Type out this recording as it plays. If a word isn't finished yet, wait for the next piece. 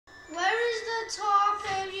top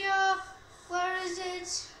area. Where is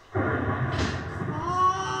it?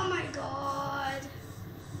 Oh my god.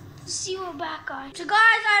 Let's see we're back, guys. So guys,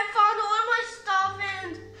 I found all my stuff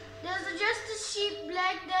and there's just a sheep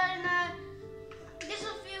leg there and there's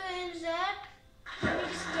a few ends there. Let me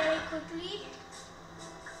just get it quickly.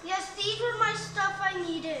 Yes, these were my stuff I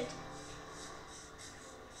needed.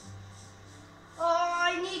 Oh,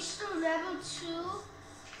 I need still level 2.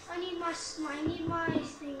 I need my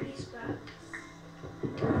thingies back.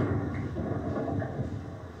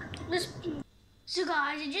 So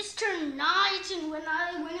guys, it just turned night, and when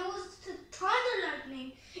it was the thunder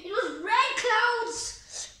lightning, it was red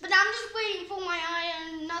clouds. But I'm just waiting for my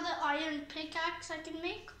another iron pickaxe I can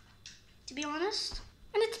make, to be honest.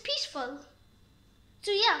 And it's peaceful.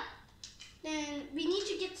 So yeah, then we need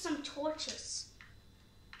to get some torches.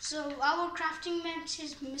 So our crafting bench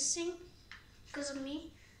is missing because of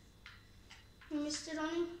me. We missed it on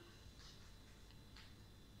him.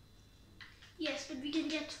 Yes, but we can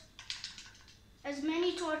get as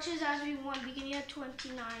many torches as we want. We can get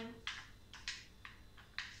 29.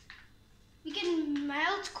 We can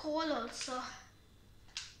melt coal also.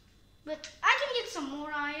 But I can get some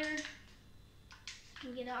more iron. I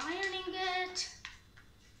can get an iron ingot.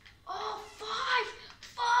 Oh, 5!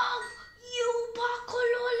 You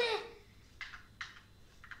bakolole!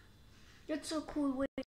 That's so cool.